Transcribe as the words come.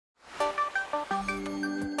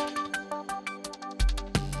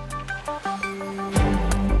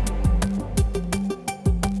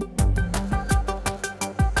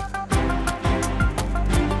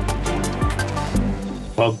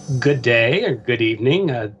Good day or good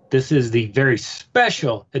evening. This is the very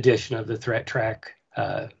special edition of the ThreatTraq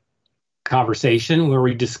conversation where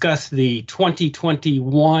we discuss the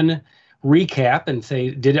 2021 recap and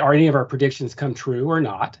say, are any of our predictions come true or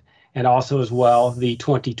not? And also as well, the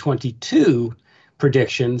 2022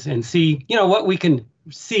 predictions and see, what we can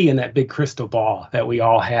see in that big crystal ball that we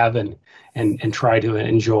all have and try to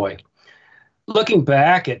enjoy. Looking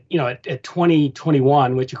back at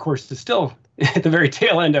 2021, which of course is still at the very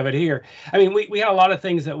tail end of it here. I mean, we had a lot of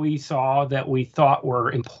things that we saw that we thought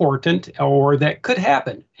were important or that could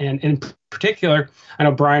happen. And in particular, I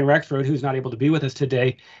know Brian Rexroad, who's not able to be with us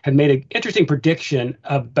today, had made an interesting prediction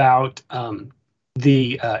about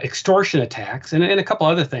the extortion attacks and a couple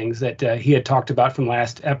other things that he had talked about from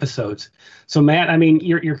last episodes. So Matt, I mean,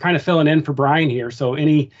 you're kind of filling in for Brian here. So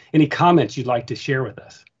any comments you'd like to share with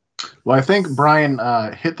us? Well, I think Brian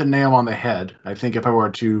hit the nail on the head. I think if I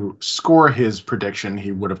were to score his prediction,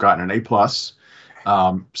 he would have gotten an A+.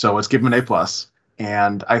 So let's give him an A+.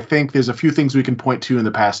 And I think there's a few things we can point to in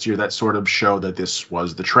the past year that sort of show that this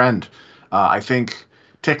was the trend. I think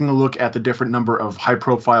taking a look at the different number of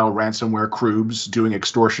high-profile ransomware crews doing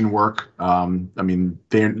extortion work, I mean,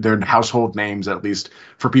 they're household names, at least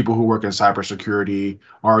for people who work in cybersecurity,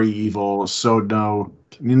 RE-Evil, Sodno.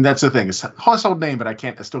 I mean, that's the thing. It's a household name, but I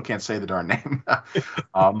still can't say the darn name.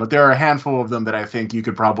 But there are a handful of them that I think you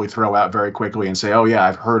could probably throw out very quickly and say, oh, yeah,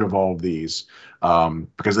 I've heard of all of these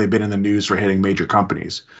because they've been in the news for hitting major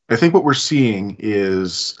companies. I think what we're seeing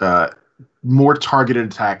is more targeted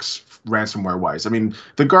attacks ransomware-wise. I mean,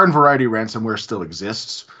 the garden variety ransomware still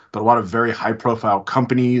exists, but a lot of very high-profile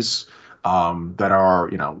companies that are,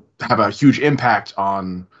 have a huge impact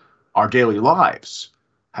on our daily lives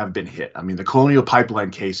have been hit. I mean, the Colonial Pipeline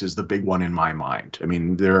case is the big one in my mind. I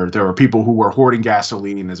mean, there are people who were hoarding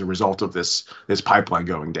gasoline as a result of this pipeline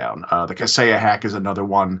going down. The Kaseya hack is another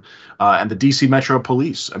one, and the DC Metro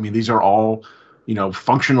Police. I mean, these are all,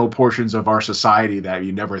 functional portions of our society that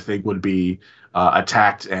you never think would be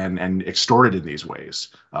attacked and extorted in these ways.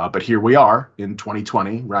 But here we are in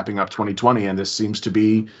 2020, wrapping up 2020, and this seems to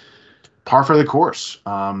be par for the course.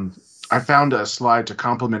 I found a slide to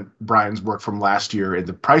complement Brian's work from last year in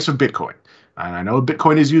the price of Bitcoin. And I know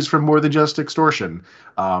Bitcoin is used for more than just extortion,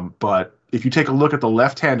 but if you take a look at the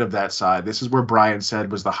left hand of that side, this is where Brian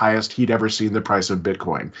said was the highest he'd ever seen the price of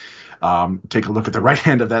Bitcoin. Take a look at the right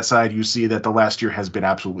hand of that side, you see that the last year has been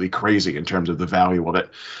absolutely crazy in terms of the value of it.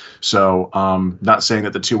 So not saying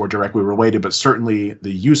that the two are directly related, but certainly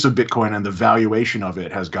the use of Bitcoin and the valuation of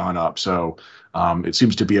it has gone up. So it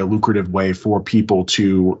seems to be a lucrative way for people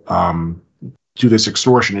to do this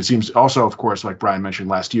extortion. It seems also, of course, like Brian mentioned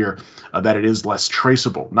last year, that it is less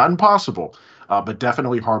traceable. Not impossible, but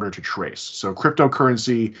definitely harder to trace. So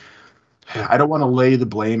cryptocurrency, I don't want to lay the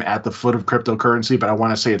blame at the foot of cryptocurrency, but I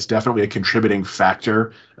want to say it's definitely a contributing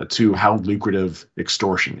factor to how lucrative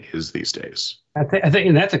extortion is these days. I think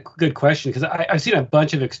and that's a good question because I've seen a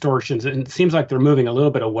bunch of extortions and it seems like they're moving a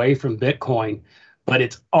little bit away from Bitcoin, but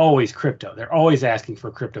it's always crypto. They're always asking for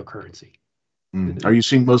cryptocurrency. Are you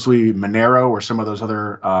seeing mostly Monero or some of those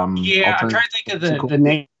other? Yeah, I'm trying to think of the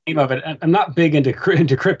name of it. I'm not big into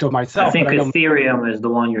crypto myself. I think Ethereum is the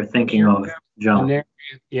one you're thinking of, John.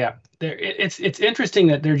 Yeah, it's interesting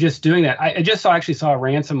that they're just doing that. I just actually saw a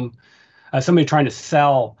ransom, somebody trying to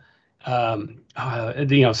sell, some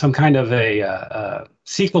kind of a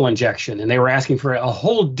SQL injection, and they were asking for a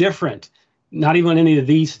whole different. Not even any of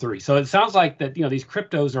these three. So it sounds like that, these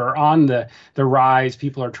cryptos are on the rise.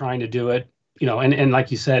 People are trying to do it, and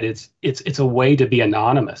like you said, it's a way to be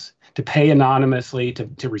anonymous, to pay anonymously,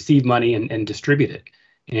 to receive money and distribute it.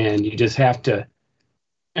 And you just have to,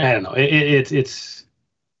 I don't know, is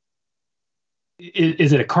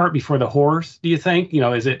it a cart before the horse, do you think?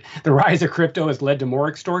 Is it the rise of crypto has led to more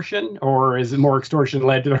extortion, or is it more extortion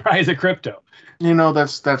led to the rise of crypto?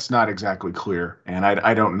 That's not exactly clear. And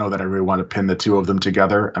I don't know that I really want to pin the two of them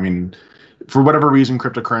together. I mean, for whatever reason,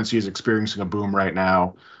 cryptocurrency is experiencing a boom right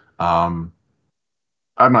now. I'm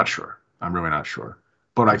not sure. I'm really not sure.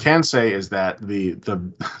 But what I can say is that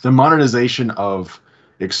the monetization of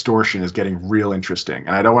extortion is getting real interesting.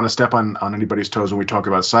 And I don't want to step on anybody's toes when we talk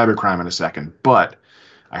about cybercrime in a second, but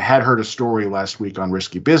I had heard a story last week on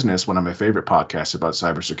Risky Business, one of my favorite podcasts about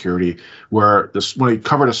cybersecurity, when he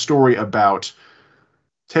covered a story about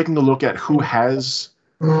taking a look at who has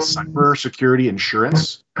cybersecurity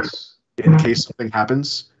insurance in case something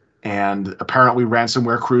happens. And apparently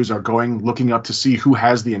ransomware crews are looking up to see who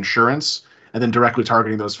has the insurance and then directly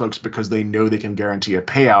targeting those folks because they know they can guarantee a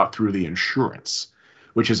payout through the insurance,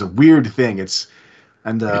 which is a weird thing.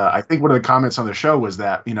 I think one of the comments on the show was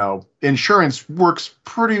that, insurance works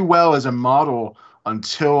pretty well as a model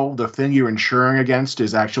until the thing you're insuring against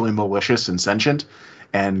is actually malicious and sentient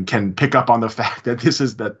and can pick up on the fact that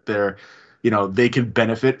they can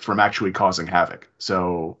benefit from actually causing havoc.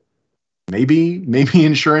 So maybe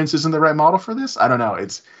insurance isn't the right model for this. I don't know.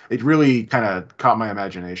 It really kind of caught my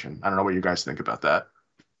imagination. I don't know what you guys think about that.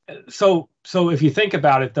 So if you think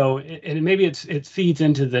about it, though, and maybe it feeds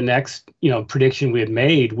into the next prediction we had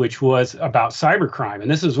made, which was about cybercrime,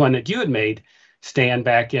 and this is one that you had made, Stan,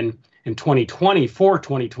 back in 2020 for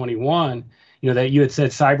 2021. That you had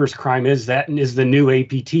said cybercrime is the new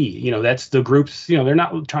APT. That's the groups. They're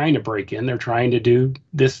not trying to break in; they're trying to do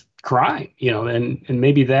this crime. And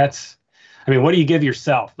maybe that's. I mean, what do you give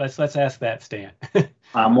yourself? Let's ask that, Stan.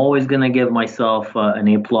 I'm always going to give myself an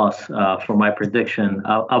A+ for my prediction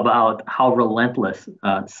about how relentless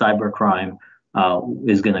cybercrime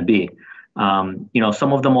is going to be.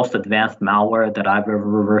 Some of the most advanced malware that I've ever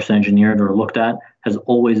reverse engineered or looked at has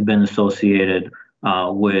always been associated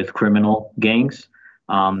with criminal gangs.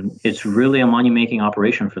 It's really a money-making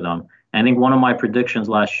operation for them. I think one of my predictions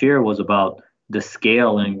last year was about the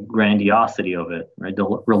scale and grandiosity of it, right? The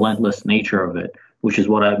relentless nature of it, which is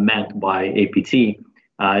what I meant by APT.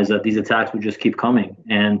 Is that these attacks would just keep coming.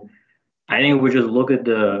 And I think if we just look at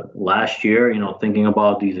the last year, thinking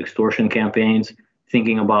about these extortion campaigns,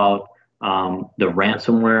 thinking about the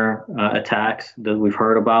ransomware attacks that we've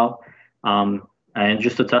heard about, and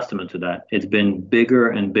just a testament to that. It's been bigger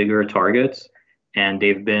and bigger targets, and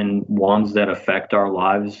they've been ones that affect our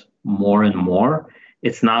lives more and more.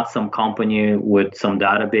 It's not some company with some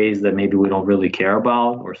database that maybe we don't really care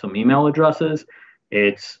about or some email addresses.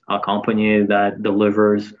 It's a company that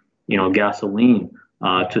delivers, gasoline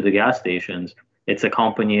to the gas stations. It's a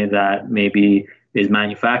company that maybe is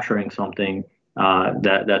manufacturing something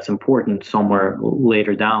that's important somewhere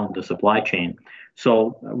later down the supply chain.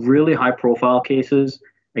 So really high-profile cases.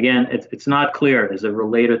 Again, it's not clear. Is it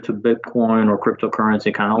related to Bitcoin or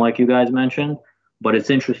cryptocurrency, kind of like you guys mentioned? But it's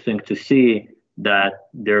interesting to see that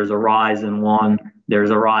there's a rise in one, there's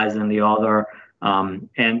a rise in the other.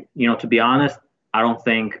 And to be honest, I don't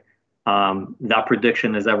think that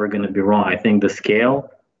prediction is ever going to be wrong. I think the scale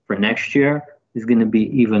for next year is going to be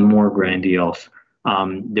even more grandiose.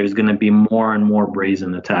 There's going to be more and more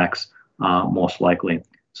brazen attacks, most likely.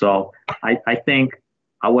 So I think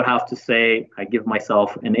I would have to say I give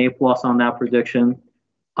myself an A+ on that prediction.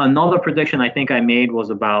 Another prediction I think I made was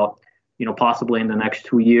about, possibly in the next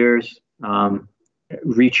 2 years,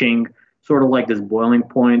 reaching sort of like this boiling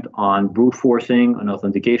point on brute forcing and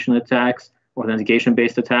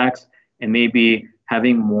authentication-based attacks, and maybe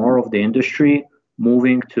having more of the industry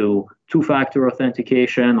moving to two-factor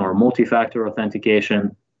authentication or multi-factor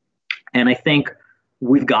authentication. And I think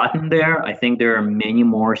we've gotten there. I think there are many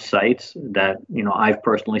more sites that I've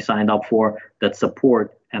personally signed up for that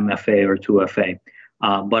support MFA or 2FA.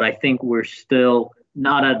 But I think we're still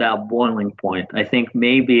not at that boiling point. I think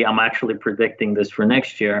maybe I'm actually predicting this for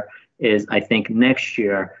next year. I think next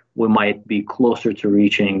year we might be closer to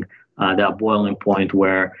reaching that boiling point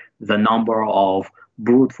where the number of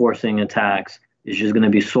brute forcing attacks is just going to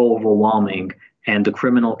be so overwhelming, and the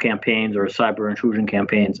criminal campaigns or cyber intrusion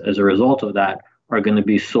campaigns as a result of that are going to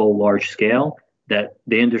be so large scale that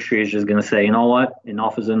the industry is just going to say, you know what,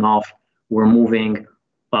 enough is enough. We're moving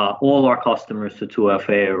all our customers to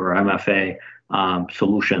 2FA or MFA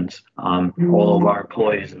solutions, all of our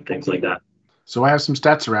employees and things like that. So I have some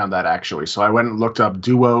stats around that, actually. So I went and looked up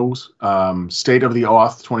Duo's State of the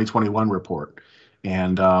Auth 2021 report.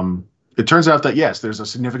 And it turns out that, yes, there's a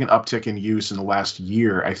significant uptick in use in the last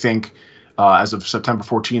year. I think as of September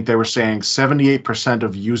 14th, they were saying 78%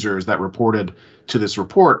 of users that reported to this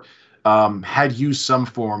report had used some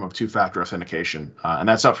form of two-factor authentication. And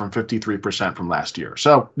that's up from 53% from last year.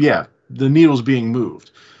 So, yeah, the needle's being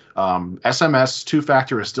moved. SMS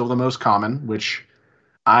two-factor is still the most common, which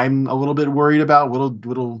I'm a little bit worried about,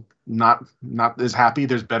 little not as happy.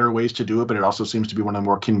 There's better ways to do it, but it also seems to be one of the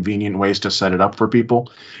more convenient ways to set it up for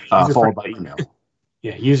people, followed by email.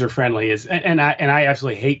 Yeah, user friendly is, and I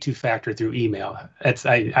absolutely hate two-factor through email.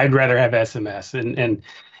 I'd rather have SMS, and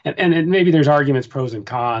maybe there's arguments, pros and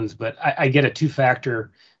cons, but I get a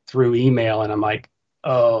two-factor through email, and I'm like,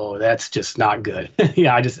 oh, that's just not good.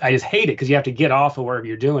 Yeah, I just hate it because you have to get off of wherever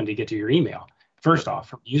you're doing to get to your email. First off,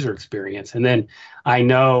 from user experience, and then I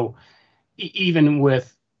know even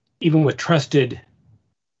with trusted,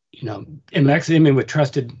 with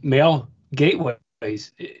trusted mail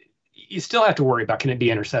gateways, you still have to worry about, can it be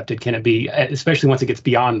intercepted? Can it be, especially once it gets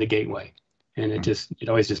beyond the gateway, and it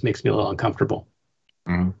always just makes me a little uncomfortable.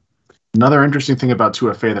 Mm-hmm. Another interesting thing about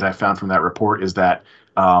 2FA that I found from that report is that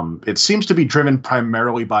it seems to be driven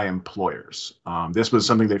primarily by employers. This was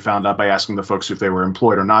something they found out by asking the folks if they were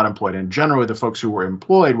employed or not employed. And generally, the folks who were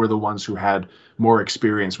employed were the ones who had more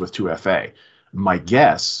experience with 2FA. My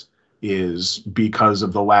guess is because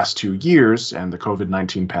of the last 2 years and the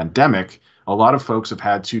COVID-19 pandemic, a lot of folks have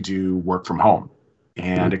had to do work from home.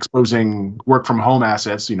 And exposing work from home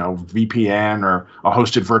assets, VPN or a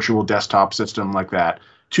hosted virtual desktop system like that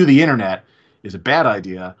to the internet is a bad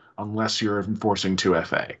idea unless you're enforcing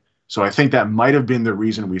 2FA. So I think that might have been the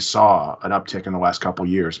reason we saw an uptick in the last couple of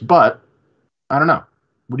years. But I don't know.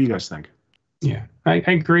 What do you guys think? Yeah, I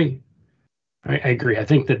agree. I agree. I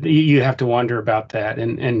think that you have to wonder about that,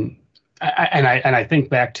 and I think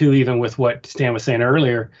back to even with what Stan was saying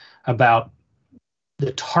earlier about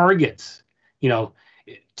the targets.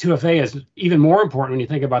 2FA is even more important when you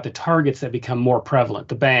think about the targets that become more prevalent.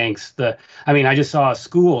 The banks, I just saw a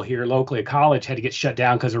school here locally, a college had to get shut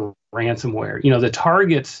down because of ransomware. The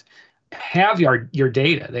targets have your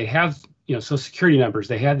data. They have, social security numbers.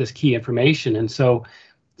 They have this key information. And so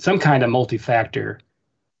some kind of multi-factor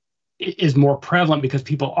is more prevalent because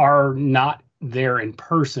people are not there in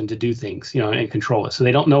person to do things, and control it. So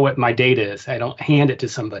they don't know what my data is. I don't hand it to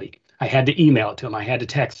somebody. I had to email it to them. I had to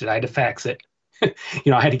text it. I had to fax it.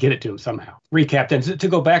 I had to get it to him somehow. Recap. And to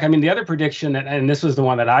go back, the other prediction and this was the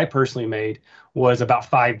one that I personally made, was about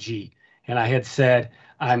 5G. And I had said,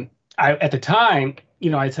 at the time,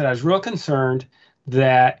 I said I was real concerned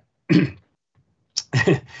that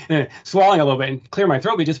swallowing a little bit and clear my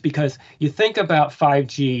throat, but just because you think about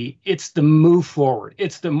 5G, it's the move forward.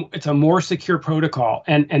 It's a more secure protocol.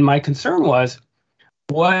 And my concern was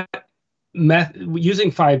using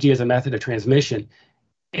 5G as a method of transmission.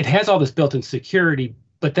 It has all this built-in security,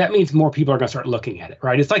 but that means more people are going to start looking at it,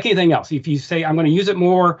 right? It's like anything else. If you say, I'm going to use it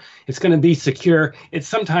more, it's going to be secure,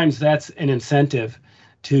 sometimes that's an incentive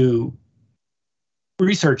to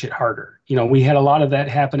research it harder. We had a lot of that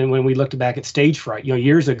happening when we looked back at stage fright,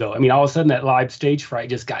 years ago. All of a sudden that live stage fright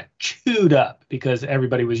just got chewed up because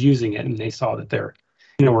everybody was using it and they saw that there,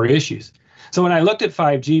 were issues. So when I looked at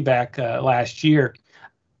 5G back last year,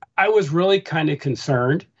 I was really kind of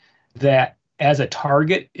concerned that as a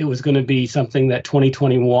target, it was going to be something that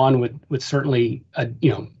 2021 would certainly,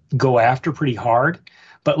 go after pretty hard.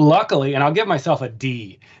 But luckily, and I'll give myself a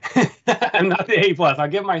D, I'm not the A+, I'll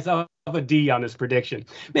give myself a D on this prediction.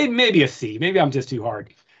 Maybe a C. Maybe I'm just too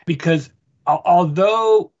hard. Because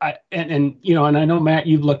although, and I know, Matt,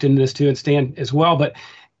 you've looked into this too, and Stan as well, but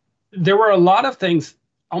there were a lot of things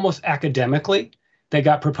almost academically that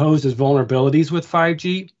got proposed as vulnerabilities with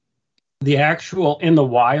 5G. The actual in the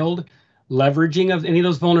wild leveraging of any of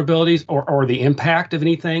those vulnerabilities or the impact of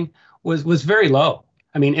anything was very low.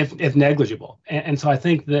 If negligible. And so I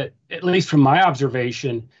think that, at least from my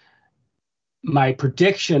observation, my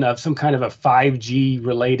prediction of some kind of a 5G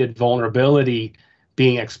related vulnerability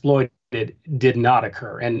being exploited did not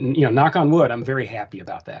occur. And, knock on wood, I'm very happy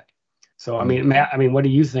about that. So, Matt, what do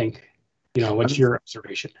you think? What's your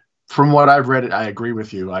observation? From what I've read, I agree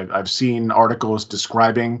with you. I've seen articles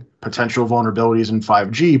describing potential vulnerabilities in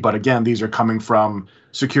 5G, but again, these are coming from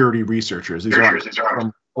security researchers. These are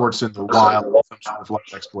from reports in the wild of some sort of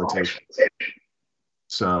like exploitation.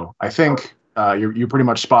 So I think you're pretty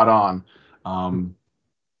much spot on.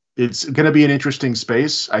 It's going to be an interesting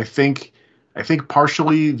space. I think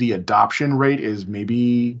partially the adoption rate is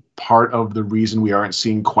maybe part of the reason we aren't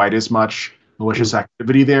seeing quite as much malicious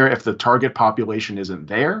activity there. If the target population isn't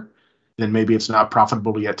there, then maybe it's not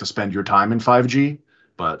profitable yet to spend your time in 5G,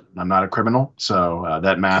 but I'm not a criminal, so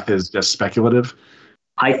that math is just speculative.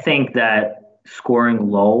 I think that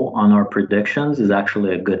scoring low on our predictions is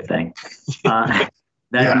actually a good thing.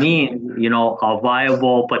 That means, a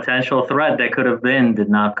viable potential threat that could have been did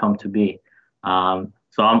not come to be. So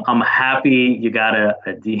I'm happy you got a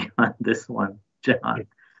D on this one, John.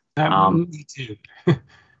 Me too.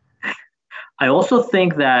 I also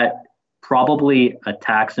think that probably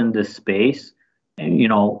attacks in this space, and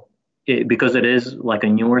because it is like a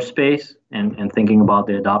newer space, and thinking about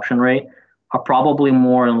the adoption rate, are probably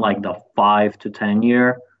more in like the 5 to 10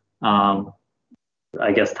 year, time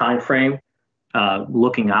frame.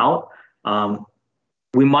 Looking out,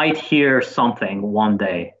 we might hear something one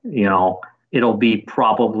day. It'll be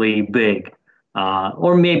probably big,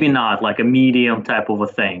 or maybe not, like a medium type of a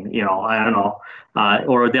thing. I don't know,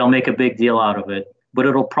 or they'll make a big deal out of it. But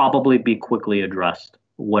it'll probably be quickly addressed,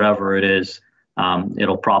 whatever it is.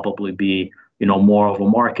 It'll probably be, more of a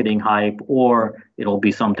marketing hype, or it'll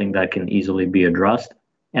be something that can easily be addressed.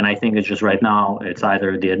 And I think it's just right now, it's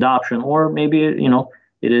either the adoption, or maybe,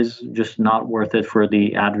 it is just not worth it for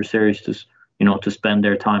the adversaries to, to spend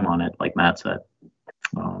their time on it, like Matt said.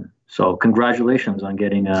 So congratulations on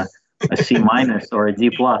getting a C minus or a D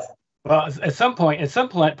plus. Well, at some point, we're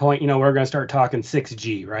going to start talking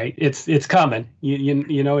 6G, right? It's coming.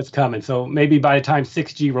 You know it's coming. So maybe by the time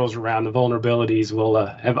 6G rolls around, the vulnerabilities will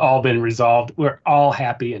have all been resolved. We're all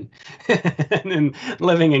happy and and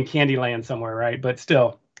living in Candyland somewhere, right? But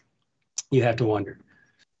still, you have to wonder.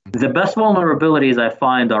 The best vulnerabilities I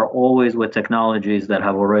find are always with technologies that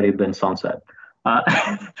have already been sunset.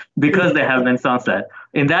 Because they have been sunset.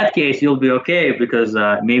 In that case, you'll be okay because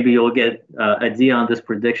maybe you'll get a D on this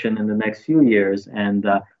prediction in the next few years, and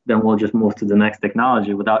then we'll just move to the next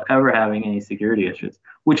technology without ever having any security issues,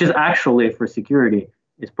 which is actually, for security,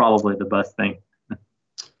 is probably the best thing.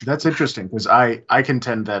 That's interesting because I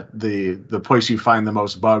contend that the place you find the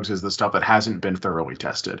most bugs is the stuff that hasn't been thoroughly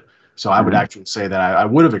tested. So I would actually say that I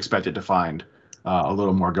would have expected to find a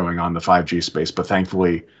little more going on in the 5G space, but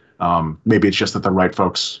thankfully, maybe it's just that the right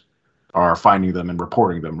folks are finding them and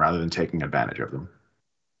reporting them rather than taking advantage of them.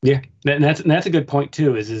 Yeah, and that's a good point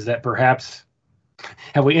too. Is that perhaps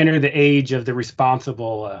have we entered the age of the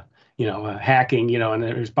responsible, hacking, and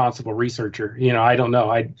the responsible researcher? I don't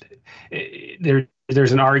know.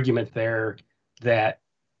 There's an argument there that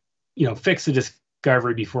fix the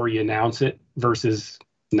discovery before you announce it versus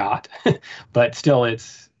not, but still it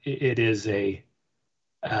is a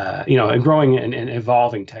growing and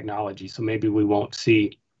evolving technology. So maybe we won't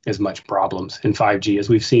see as much problems in 5G as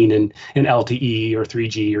we've seen in LTE or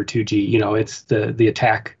 3G or 2G. It's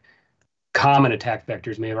the common attack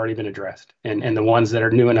vectors may have already been addressed, and the ones that are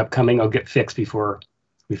new and upcoming will get fixed before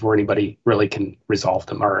anybody really can resolve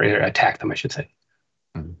them or attack them, I should say.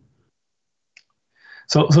 Mm-hmm.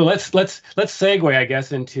 So let's segue, I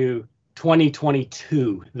guess, into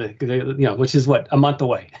 2022, which is what, a month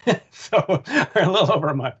away. So or a little over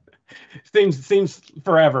a month. Seems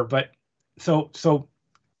forever, but so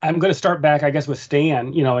I'm going to start back, I guess, with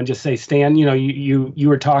Stan, and just say, Stan, you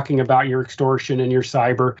were talking about your extortion and your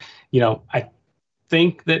cyber. I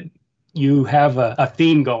think that you have a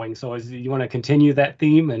theme going. So you want to continue that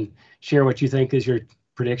theme and share what you think is your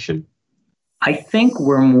prediction? I think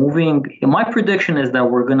we're moving. My prediction is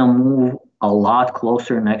that we're going to move a lot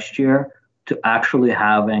closer next year to actually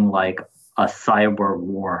having like a cyber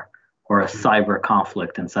war or a cyber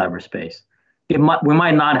conflict in cyberspace. We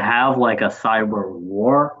might not have like a cyber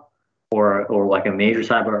war or like a major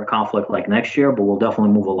cyber conflict like next year, but we'll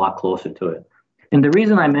definitely move a lot closer to it. And the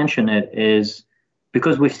reason I mention it is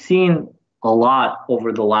because we've seen a lot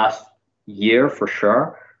over the last year, for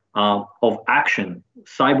sure, of action,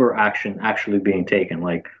 cyber action actually being taken,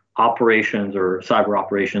 like operations or cyber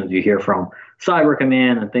operations you hear from Cyber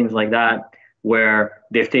Command and things like that, where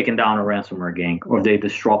they've taken down a ransomware gang or they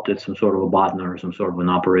disrupted some sort of a botnet or some sort of an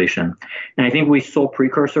operation. And I think we saw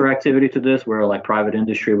precursor activity to this where like private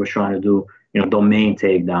industry was trying to do, domain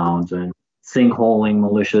takedowns and singholing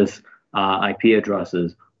malicious IP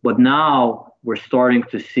addresses. But now we're starting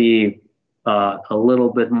to see a little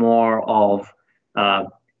bit more of,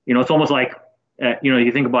 it's almost like,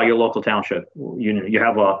 you think about your local township. You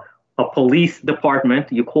have a police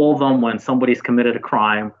department. You call them when somebody's committed a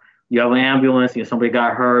crime. You have an ambulance. Somebody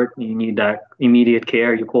got hurt. You need that immediate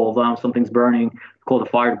care. You call them. Something's burning. You call the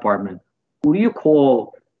fire department. Who do you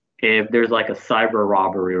call if there's like a cyber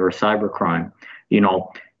robbery or a cyber crime?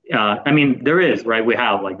 There is, right? We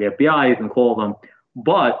have like the FBI. You can call them.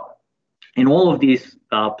 But in all of these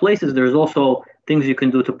places, there's also things you can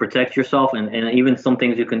do to protect yourself, and even some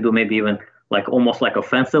things you can do maybe even like almost like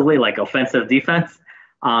offensively, like offensive defense.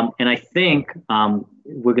 And I think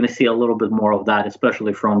we're going to see a little bit more of that,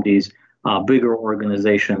 especially from these bigger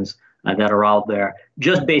organizations that are out there,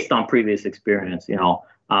 just based on previous experience,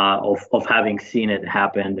 of having seen it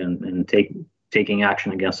happen and taking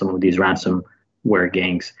action against some of these ransomware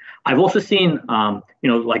gangs. I've also seen,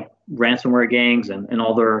 like ransomware gangs and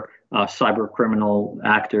other cyber criminal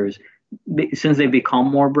actors, since they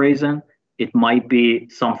become more brazen, it might be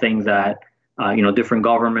something that different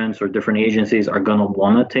governments or different agencies are going to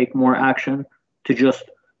want to take more action to just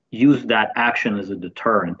use that action as a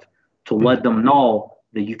deterrent to let them know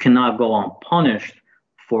that you cannot go unpunished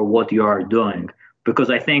for what you are doing. Because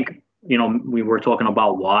I think, we were talking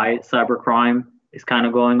about why cybercrime is kind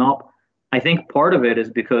of going up. I think part of it is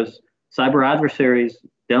because cyber adversaries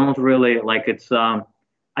don't really like it's,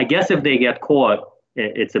 I guess if they get caught,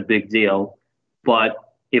 it's a big deal. But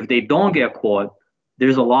if they don't get caught,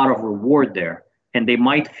 there's a lot of reward there, and they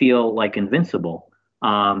might feel like invincible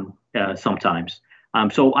sometimes.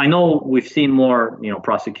 So I know we've seen more,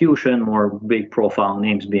 prosecution, more big profile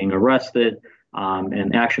names being arrested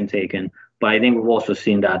and action taken. But I think we've also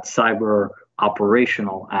seen that cyber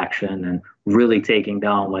operational action and really taking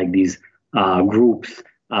down like these groups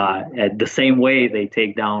at the same way they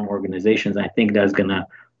take down organizations. I think that's going to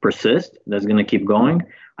persist. That's going to keep going.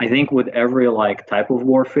 I think with every like type of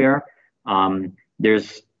warfare,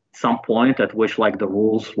 there's some point at which like the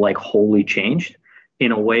rules like wholly changed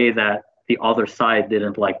in a way that the other side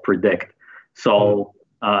didn't like predict. So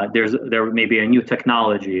there may be a new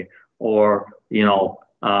technology, or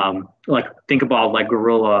like think about like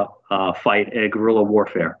guerrilla guerrilla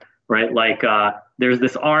warfare, right? Like there's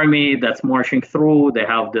this army that's marching through. They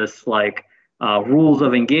have this like rules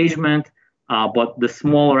of engagement, but the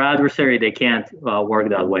smaller adversary, they can't work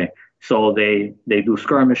that way. So they do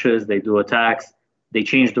skirmishes, they do attacks, they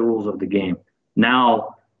change the rules of the game.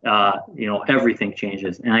 Now everything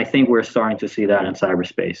changes, and I think we're starting to see that in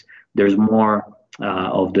cyberspace. There's more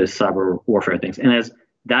of this cyber warfare things, and as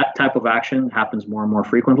that type of action happens more and more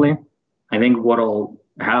frequently, I think what'll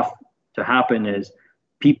have to happen is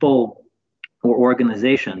people or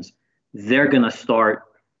organizations, they're going to start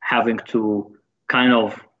having to kind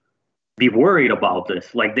of be worried about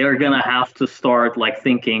this. Like they're going to have to start like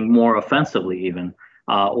thinking more offensively even,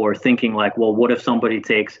 or thinking like, well, what if somebody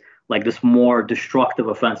takes like this more destructive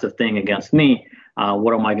offensive thing against me?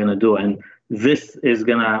 What am I going to do? And this is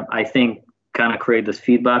going to, I think, kind of create this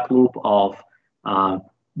feedback loop of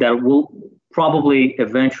that will probably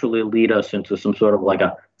eventually lead us into some sort of like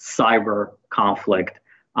a cyber conflict.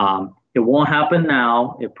 It won't happen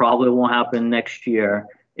now. It probably won't happen next year.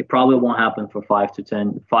 It probably won't happen for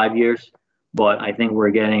 5 years. But I think we're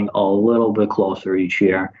getting a little bit closer each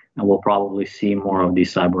year, and we'll probably see more of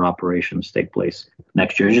these cyber operations take place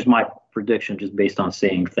next year. It's just my prediction, just based on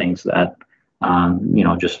seeing things that,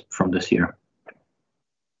 just from this year.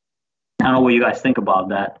 I don't know what you guys think about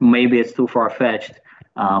that. Maybe it's too far-fetched,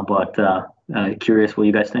 but curious what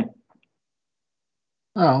you guys think.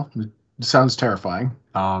 Well, it sounds terrifying.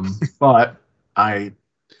 But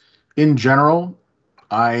in general,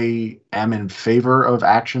 I am in favor of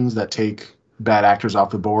actions that take bad actors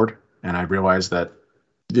off the board. And I realize that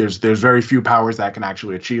there's very few powers that can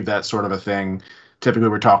actually achieve that sort of a thing. Typically,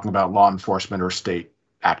 we're talking about law enforcement or state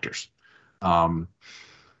actors.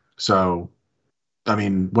 So, I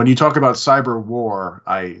mean, when you talk about cyber war,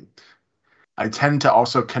 I tend to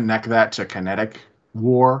also connect that to kinetic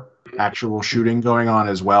war, actual shooting going on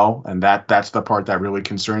as well, and that's the part that really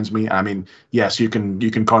concerns me. I mean, yes, you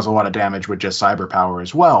can cause a lot of damage with just cyber power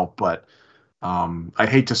as well, but I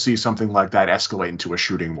hate to see something like that escalate into a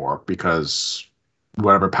shooting war, because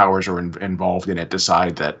whatever powers are involved in it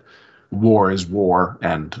decide that war is war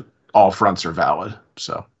and all fronts are valid.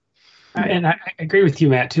 So. And I agree with you,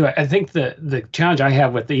 Matt, too. I think the challenge I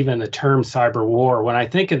have with even the term cyber war, when I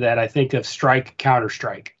think of that, I think of strike,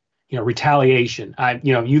 counterstrike, retaliation.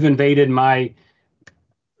 You've invaded my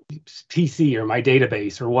PC or my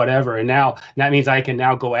database or whatever, and now that means I can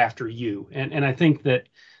now go after you. And I think that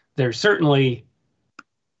there's certainly,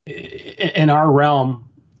 in our realm,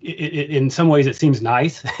 in some ways it seems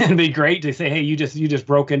nice and be great to say, hey, you just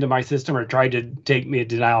broke into my system or tried to take me a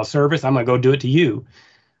denial of service. I'm going to go do it to you.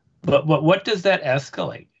 But what does that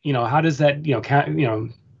escalate? How does that,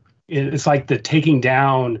 it's like the taking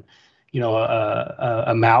down,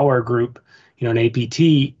 a malware group, an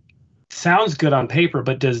APT sounds good on paper,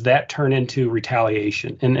 but does that turn into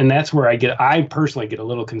retaliation? And that's where I personally get a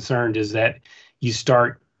little concerned, is that you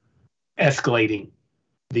start escalating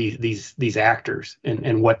these actors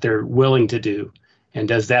and what they're willing to do. And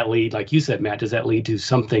does that lead, like you said, Matt, does that lead to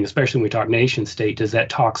something, especially when we talk nation state, does that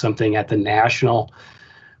talk something at the national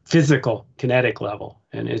physical kinetic level?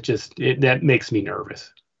 And that makes me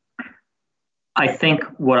nervous. I think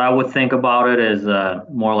what I would think about it is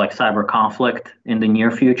more like cyber conflict in the near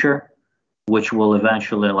future, which will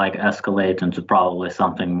eventually like escalate into probably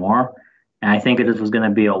something more. And I think it was going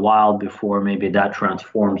to be a while before maybe that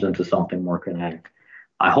transforms into something more kinetic.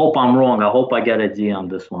 I hope I'm wrong. I hope I get a D on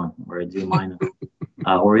this one, or a D minus,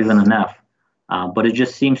 or even an F. But it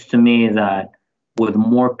just seems to me that with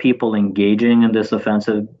more people engaging in this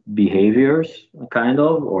offensive behaviors,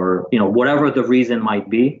 or whatever the reason might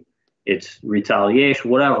be, it's retaliation,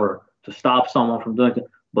 whatever, to stop someone from doing it.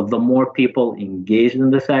 But the more people engaged in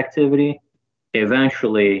this activity,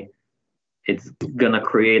 eventually it's going to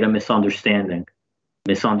create a misunderstanding.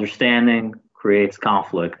 Misunderstanding creates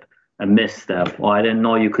conflict, a misstep. Oh, I didn't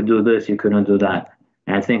know you could do this, you couldn't do that.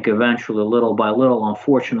 And I think eventually, little by little,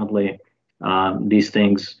 unfortunately, these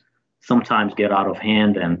things sometimes get out of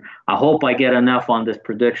hand. And I hope I get enough on this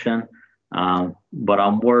prediction, but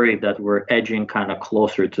I'm worried that we're edging kind of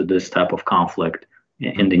closer to this type of conflict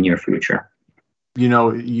in the near future.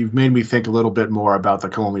 You've made me think a little bit more about the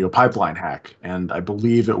Colonial Pipeline hack, and I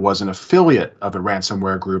believe it was an affiliate of a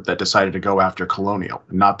ransomware group that decided to go after Colonial,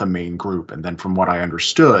 not the main group. And then, from what I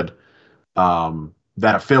understood,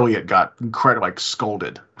 that affiliate got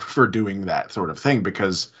scolded for doing that sort of thing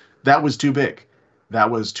because that was too big,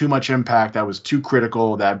 that was too much impact, that was too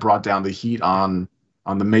critical, that brought down the heat on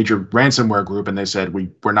the major ransomware group, and they said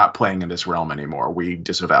we're not playing in this realm anymore. We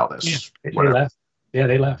disavow this. Yeah, they left. Yeah,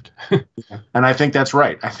 they left. And I think that's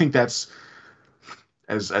right. I think that's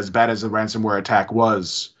as bad as the ransomware attack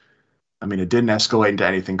was. I mean, it didn't escalate into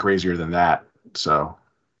anything crazier than that. So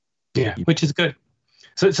yeah, which is good.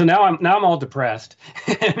 So now I'm all depressed,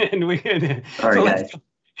 and Sorry, guys.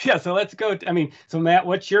 Yeah, so let's go. I mean, so Matt,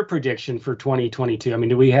 what's your prediction for 2022? I mean,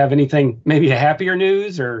 do we have anything, maybe a happier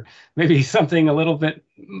news, or maybe something a little bit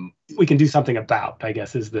we can do something about, I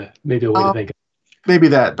guess, is maybe a way to think of it. Maybe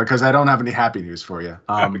that, because I don't have any happy news for you.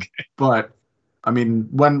 Okay. But I mean,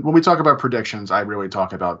 when we talk about predictions, I really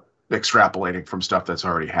talk about extrapolating from stuff that's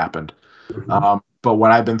already happened. Mm-hmm. But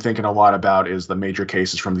what I've been thinking a lot about is the major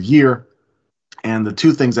cases from the year. And the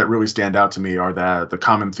two things that really stand out to me are the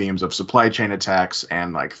common themes of supply chain attacks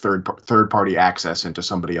and like third party access into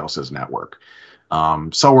somebody else's network.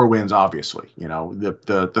 SolarWinds, obviously,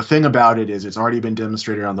 the thing about it is it's already been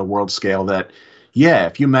demonstrated on the world scale that, yeah,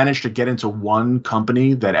 if you manage to get into one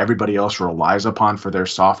company that everybody else relies upon for their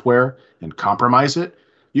software and compromise it,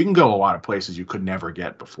 you can go a lot of places you could never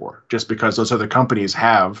get before, just because those other companies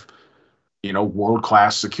have,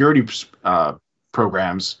 world-class security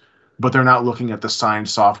programs, but they're not looking at the signed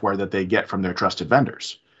software that they get from their trusted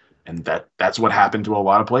vendors. And that's what happened to a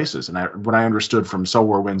lot of places. And what I understood from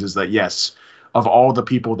SolarWinds is that, yes, of all the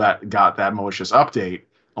people that got that malicious update,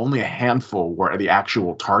 only a handful were the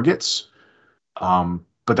actual targets.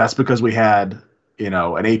 But that's because we had,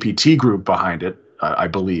 an APT group behind it, I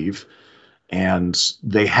believe, and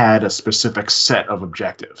they had a specific set of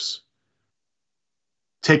objectives.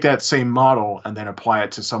 Take that same model and then apply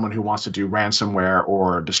it to someone who wants to do ransomware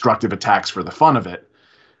or destructive attacks for the fun of it.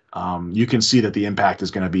 You can see that the impact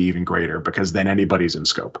is going to be even greater because then anybody's in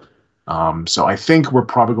scope. So I think we're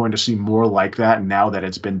probably going to see more like that now that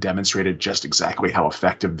it's been demonstrated just exactly how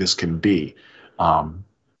effective this can be.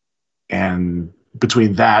 And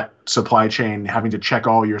between that, supply chain, having to check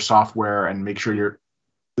all your software and make sure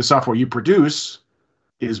the software you produce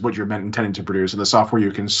is what you're intending to produce, and the software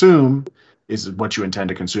you consume is what you intend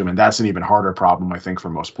to consume. And that's an even harder problem, I think, for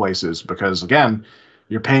most places, because again,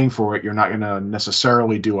 you're paying for it. You're not going to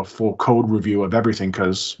necessarily do a full code review of everything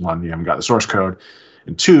because, one, you haven't got the source code,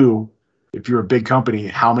 and two, if you're a big company,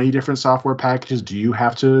 how many different software packages do you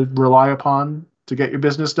have to rely upon to get your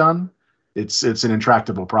business done? It's an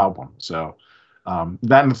intractable problem. So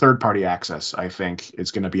that and third-party access, I think, is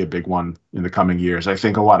going to be a big one in the coming years. I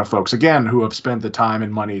think a lot of folks, again, who have spent the time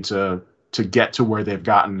and money to get to where they've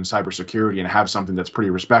gotten in cybersecurity and have something that's pretty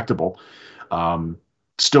respectable,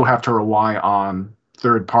 still have to rely on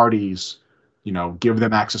third parties, give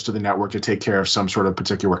them access to the network to take care of some sort of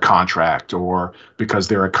particular contract, or because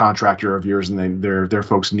they're a contractor of yours and their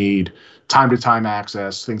folks need time-to-time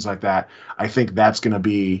access, things like that. I think that's going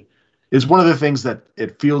to is one of the things that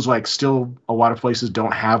it feels like still a lot of places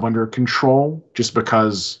don't have under control, just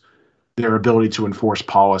because their ability to enforce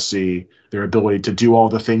policy, their ability to do all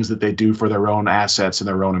the things that they do for their own assets and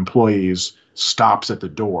their own employees stops at the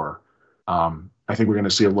door. I think we're going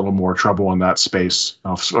to see a little more trouble in that space.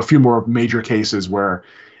 A few more major cases where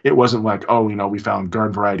it wasn't like, we found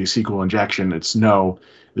garden variety SQL injection. It's no,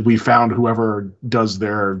 we found whoever does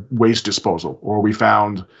their waste disposal, or we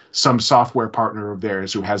found some software partner of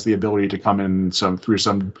theirs who has the ability to come in through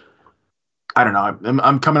some. I don't know.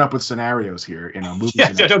 I'm coming up with scenarios here.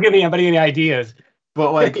 Yeah, so don't give anybody any ideas.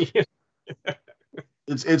 But like,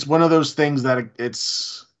 it's one of those things that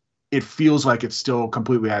it feels like it's still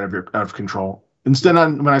completely out of control. Instead,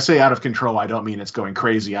 when I say out of control, I don't mean it's going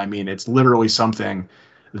crazy. I mean it's literally something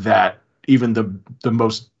that even the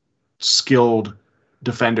most skilled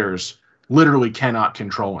defenders literally cannot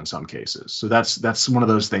control in some cases. So that's one of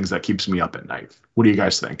those things that keeps me up at night. What do you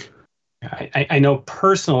guys think? I know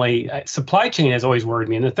personally, supply chain has always worried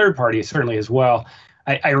me, and the third party certainly as well.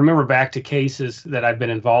 I remember back to cases that I've been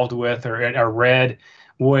involved with or read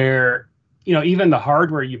where, even the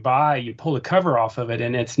hardware you buy, you pull the cover off of it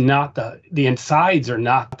and it's not the insides are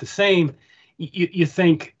not the same. You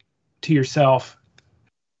think to yourself,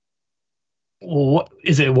 well, what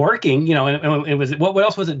is it working? And it was what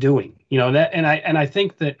else was it doing? I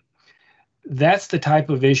think that's the type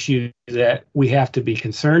of issue that we have to be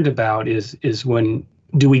concerned about is when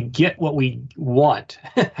do we get what we want?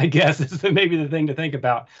 I guess is maybe the thing to think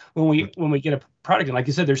about when we get a product. And like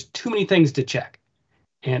you said, there's too many things to check.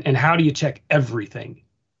 and how do you check everything,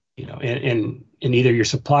 in either your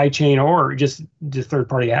supply chain or just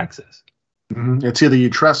third-party access? Mm-hmm. It's either you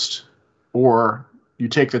trust or you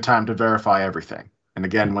take the time to verify everything. And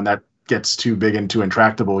again, when that gets too big and too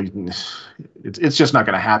intractable, it's just not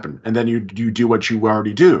going to happen. And then you do what you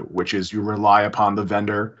already do, which is you rely upon the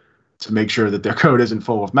vendor to make sure that their code isn't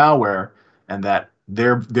full of malware and that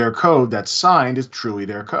their code that's signed is truly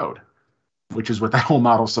their code, which is what that whole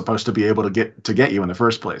model is supposed to be able to get you in the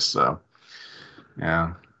first place. So,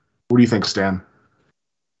 yeah. What do you think, Stan?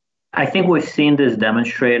 I think we've seen this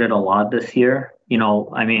demonstrated a lot this year.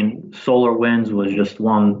 SolarWinds was just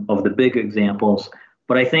one of the big examples,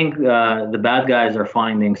 but I think the bad guys are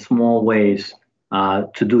finding small ways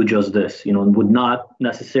to do just this, would not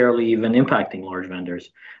necessarily even impacting large vendors.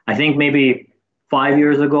 I think maybe 5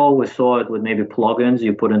 years ago, we saw it with maybe plugins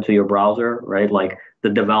you put into your browser, right? Like the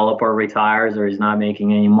developer retires or is not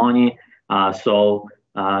making any money. So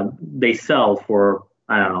they sell for,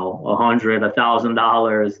 I don't know, $100,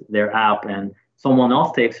 $1,000 their app, and someone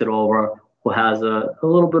else takes it over who has a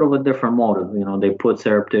little bit of a different motive. They put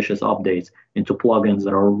surreptitious updates into plugins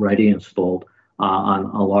that are already installed on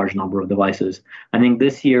a large number of devices. I think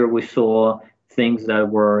this year we saw things that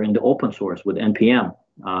were in the open source with NPM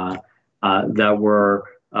that were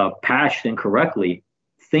patched incorrectly,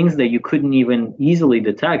 things that you couldn't even easily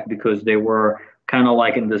detect because they were kind of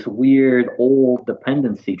like in this weird old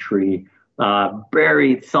dependency tree,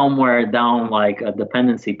 buried somewhere down like a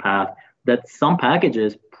dependency path that some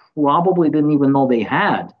packages probably didn't even know they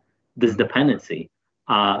had this dependency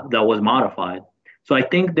that was modified. So I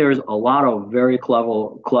think there's a lot of very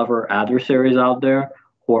clever adversaries out there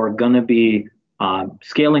who are going to be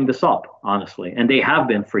scaling this up, honestly, and they have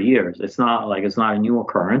been for years. It's not a new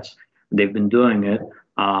occurrence. They've been doing it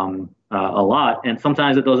a lot, and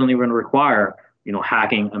sometimes it doesn't even require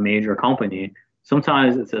hacking a major company.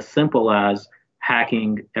 Sometimes it's as simple as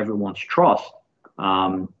hacking everyone's trust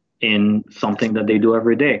in something that they do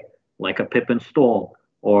every day, like a pip install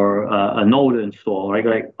or a node install, right?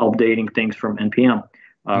 Like updating things from NPM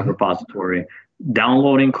repository,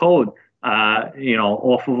 downloading code,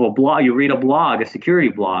 off of a blog. You read a blog, a security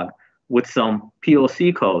blog with some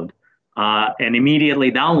POC code, and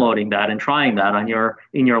immediately downloading that and trying that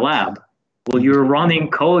in your lab. Well, you're running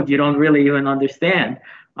code you don't really even understand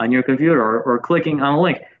on your computer, or clicking on a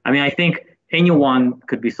link. I think anyone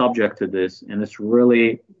could be subject to this, and it's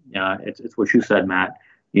really, it's what you said, Matt.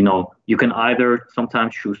 You can either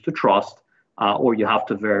sometimes choose to trust, or you have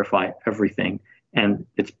to verify everything, and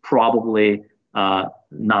it's probably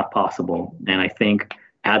not possible. And I think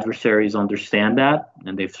adversaries understand that,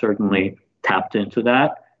 and they've certainly tapped into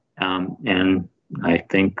that. And I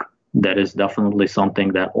think that is definitely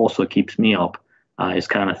something that also keeps me up, is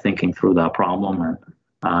kind of thinking through that problem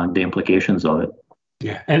and the implications of it.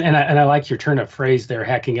 Yeah, and I like your turn of phrase there,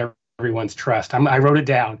 hacking everyone's trust. I wrote it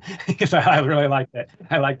down because I really like that.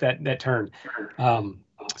 I like that turn.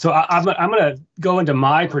 So I'm going to go into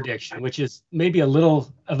my prediction, which is maybe a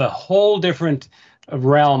little of a whole different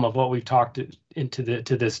realm of what we've talked to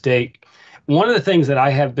this date. One of the things that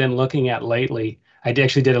I have been looking at lately, I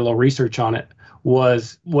actually did a little research on it,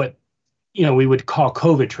 was what we would call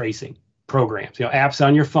COVID tracing programs, apps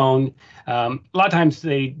on your phone. A lot of times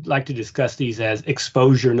they like to discuss these as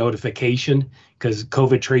exposure notification, because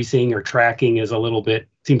COVID tracing or tracking seems a little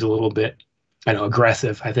bit,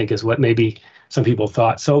 aggressive, I think is what maybe some people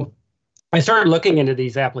thought. So I started looking into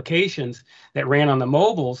these applications that ran on the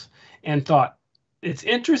mobiles and thought, it's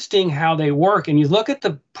interesting how they work. And you look at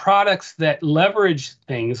the products that leverage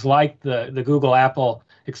things like the Google Apple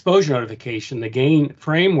exposure notification, the GAIN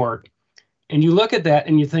framework, and you look at that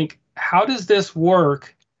and you think, how does this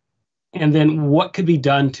work? And then what could be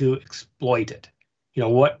done to exploit it?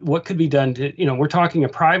 What could be done to, we're talking a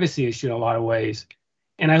privacy issue in a lot of ways.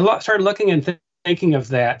 And I started looking and thinking of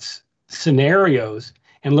that scenarios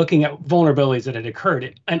and looking at vulnerabilities that had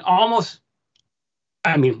occurred. And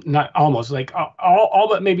not almost, like all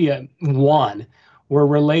but maybe one were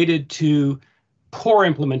related to poor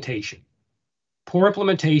implementation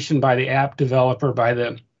by the app developer, by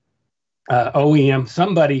the OEM,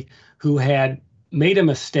 somebody who had made a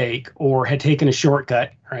mistake or had taken a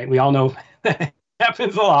shortcut, right? We all know that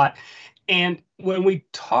happens a lot. And when we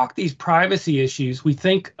talk these privacy issues, we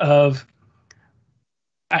think of,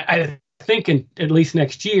 I think at least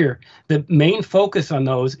next year, the main focus on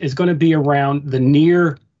those is going to be around the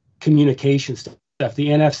near communication stuff, the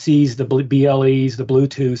NFCs, the BLEs, the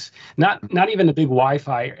Bluetooths, not even the big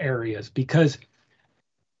Wi-Fi areas, because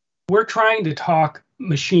we're trying to talk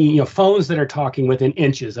phones that are talking within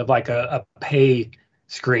inches of like a pay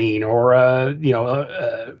screen or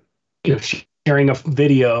sharing a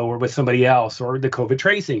video or with somebody else, or the COVID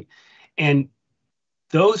tracing. And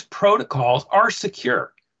those protocols are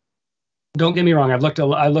secure. Don't get me wrong. I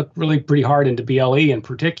looked really pretty hard into BLE in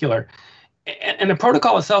particular, and the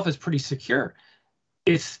protocol itself is pretty secure.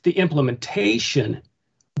 It's the implementation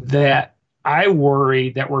that I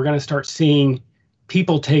worry that we're going to start seeing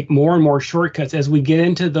people take more and more shortcuts as we get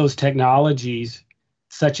into those technologies,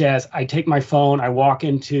 such as I take my phone, I walk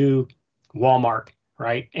into Walmart,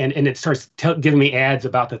 right? And it starts giving me ads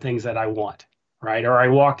about the things that I want, right? Or I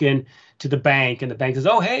walk in to the bank and the bank says,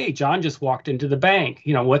 oh, hey, John just walked into the bank.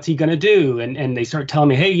 What's he going to do? And they start telling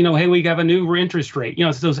me, hey, hey, we have a new interest rate.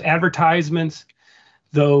 It's those advertisements,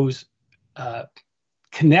 those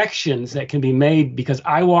connections that can be made because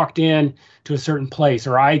I walked in to a certain place,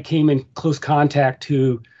 or I came in close contact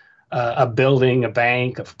to a building, a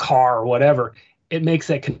bank, a car, or whatever. It makes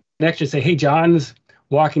that connection. Say, hey, John's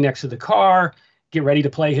walking next to the car. Get ready to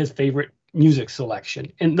play his favorite music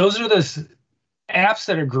selection. And those are the apps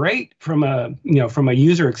that are great from a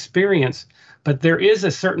user experience. But there is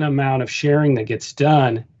a certain amount of sharing that gets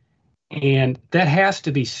done, and that has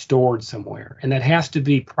to be stored somewhere, and that has to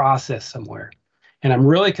be processed somewhere. And I'm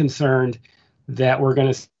really concerned that we're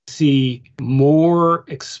going to see more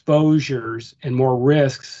exposures and more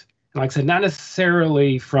risks. And like I said, not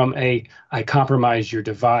necessarily from I compromised your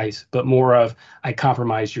device, but more of I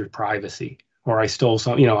compromised your privacy, or I stole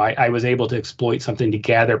some, I was able to exploit something to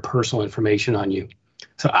gather personal information on you.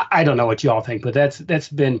 So I don't know what you all think, but that's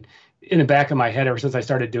been in the back of my head ever since I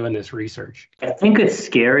started doing this research. I think it's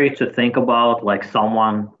scary to think about like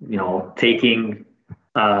someone, taking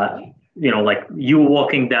like you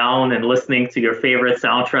walking down and listening to your favorite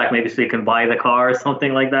soundtrack, maybe so you can buy the car or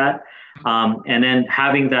something like that. And then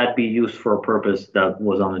having that be used for a purpose that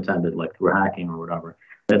was unintended, like through hacking or whatever.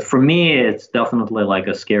 But for me, it's definitely like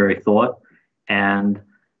a scary thought. And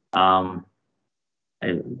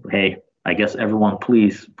hey, I guess everyone,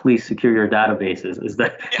 please secure your databases is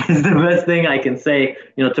the best thing I can say,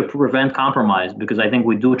 to prevent compromise, because I think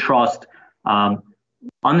we do trust,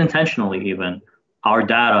 unintentionally even, our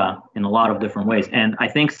data in a lot of different ways. And I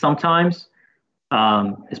think sometimes,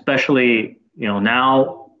 especially,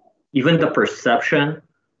 now, even the perception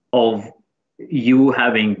of you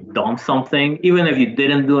having done something, even if you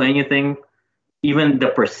didn't do anything, even the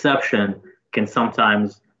perception can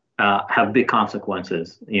sometimes have big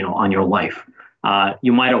consequences, on your life.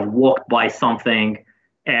 You might have walked by something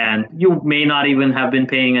and you may not even have been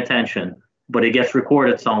paying attention, but it gets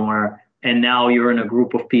recorded somewhere. And now you're in a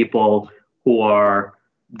group of people who are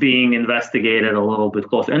being investigated a little bit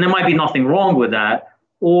closer. And there might be nothing wrong with that,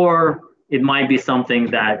 or it might be something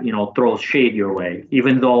that, throws shade your way,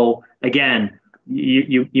 even though, again,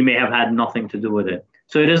 you may have had nothing to do with it.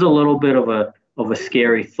 So it is a little bit of a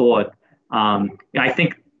scary thought. I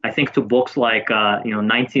think to books like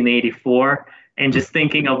 1984, and just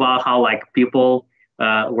thinking about how like people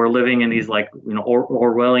were living in these like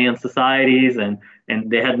Orwellian societies, and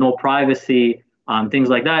they had no privacy, things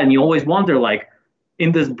like that. And you always wonder, like,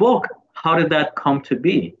 in this book, how did that come to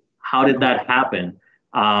be? How did that happen?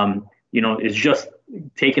 It's just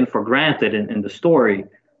taken for granted in the story.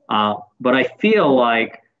 But I feel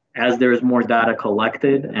like as there's more data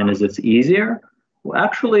collected and as it's easier, we're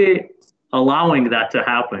actually allowing that to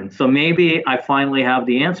happen. So maybe I finally have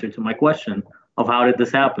the answer to my question of how did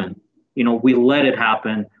this happen? We let it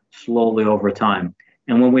happen slowly over time.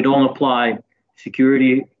 And when we don't apply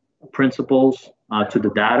security principles to the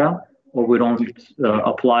data, or we don't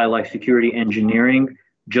apply like security engineering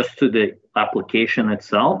just to the application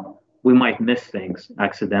itself, we might miss things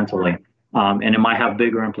accidentally. And it might have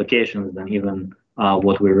bigger implications than even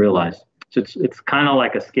what we realize. So it's kind of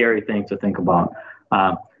like a scary thing to think about.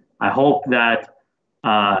 I hope that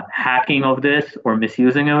hacking of this or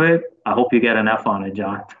misusing of it, I hope you get an F on it,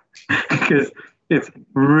 John, because it's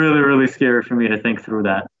really, really scary for me to think through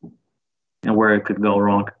that and where it could go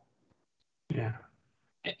wrong. Yeah.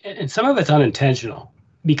 And some of it's unintentional,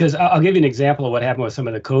 because I'll give you an example of what happened with some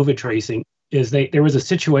of the COVID tracing. Is there was a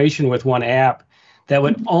situation with one app that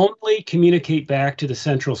would only communicate back to the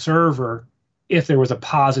central server if there was a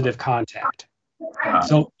positive contact.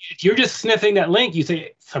 So if you're just sniffing that link, you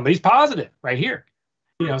say somebody's positive right here.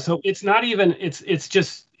 So it's not even it's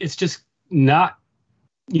just not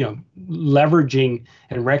leveraging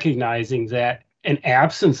and recognizing that an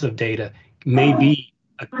absence of data may be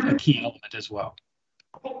a key element as well.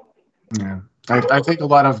 Yeah, I think a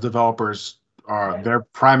lot of developers their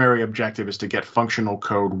primary objective is to get functional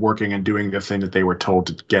code working and doing the thing that they were told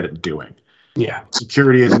to get it doing. Yeah,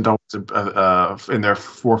 security isn't always in their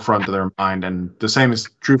forefront of their mind, and the same is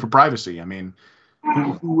true for privacy. I mean,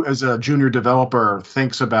 who as a junior developer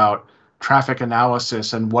thinks about traffic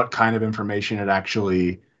analysis and what kind of information it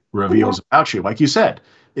actually reveals about you. Like you said,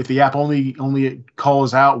 if the app only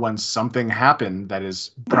calls out when something happened that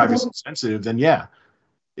is privacy sensitive, then yeah,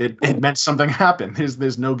 it meant something happened.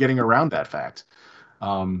 There's no getting around that fact.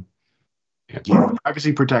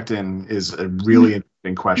 Privacy protecting is a really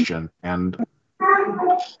interesting question, and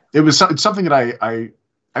it's something that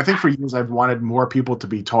I think for years I've wanted more people to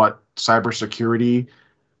be taught cybersecurity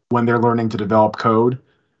when they're learning to develop code.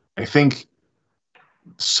 I think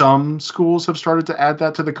some schools have started to add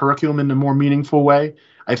that to the curriculum in a more meaningful way.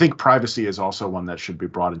 I think privacy is also one that should be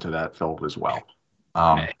brought into that fold as well.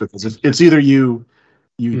 Because it's either you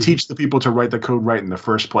teach the people to write the code right in the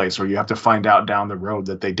first place, or you have to find out down the road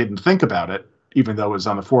that they didn't think about it, even though it was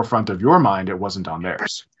on the forefront of your mind, it wasn't on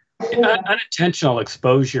theirs. Unintentional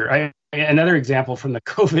exposure. Another example from the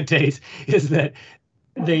COVID days is that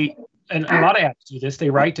and a lot of apps do this, they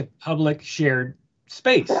write to public shared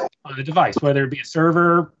space on a device, whether it be a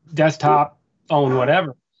server, desktop, phone,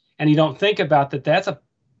 whatever. And you don't think about that that's a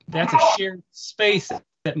shared space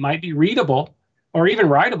that might be readable or even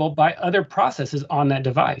writable by other processes on that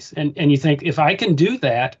device. And you think, if I can do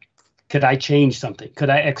that, could I change something? Could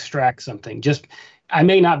I extract something? I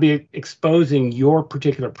may not be exposing your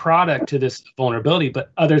particular product to this vulnerability,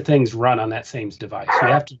 but other things run on that same device. You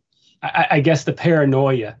have to, I guess, the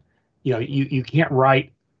paranoia, you can't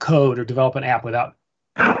write code or develop an app without,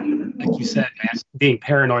 like you said, man, being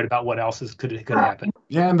paranoid about what else could happen.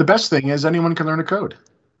 Yeah, and the best thing is anyone can learn a code.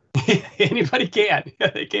 Anybody can.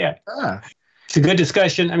 They can. Yeah. It's a good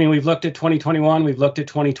discussion. I mean, we've looked at 2021, we've looked at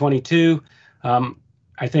 2022.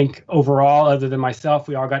 I think overall, other than myself,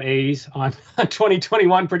 we all got A's on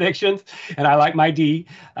 2021 predictions, and I like my D.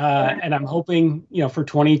 And I'm hoping, for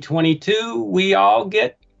 2022, we all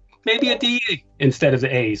get maybe a D instead of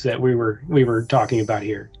the A's that we were talking about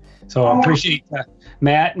here. So I appreciate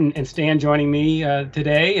Matt and Stan joining me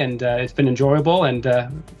today, and it's been enjoyable.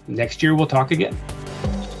 And next year we'll talk again.